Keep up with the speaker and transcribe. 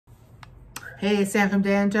Hey, it's Sam from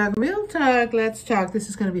Diane Talk Real Talk. Let's talk. This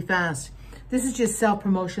is going to be fast. This is just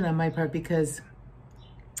self-promotion on my part because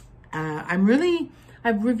I've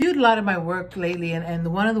reviewed a lot of my work lately,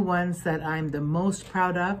 and one of the ones that I'm the most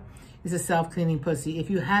proud of is a self-cleaning pussy.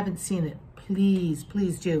 If you haven't seen it,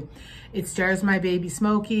 please do. It stars my baby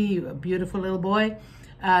Smokey, a beautiful little boy.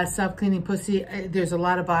 Self-cleaning pussy. There's a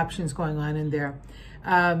lot of options going on in there.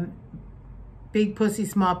 Big pussy,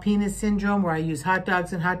 small penis syndrome, where I use hot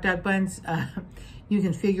dogs and hot dog buns. You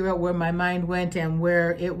can figure out where my mind went and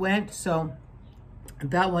where it went. So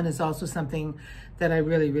that one is also something that I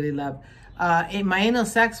really love. My anal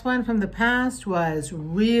sex one from the past was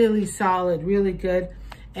really solid, really good.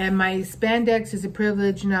 And my spandex is a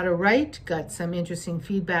privilege, not a right. Got some interesting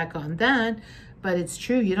feedback on that, but it's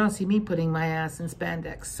true. You don't see me putting my ass in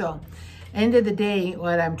spandex. So end of the day,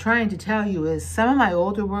 what I'm trying to tell you is some of my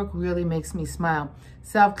older work really makes me smile.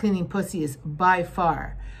 Self-cleaning pussy is by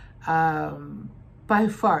far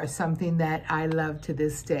something that I love to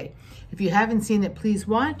this day. If you haven't seen it, please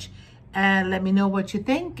watch and let me know what you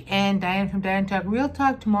think. And Diane from Diane Talk Real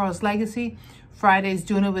Talk, tomorrow's legacy. Friday's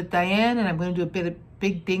doing it with Diane, and I'm going to do a bit of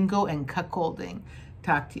big bingo and cuckolding.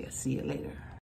 Talk to you. See you later.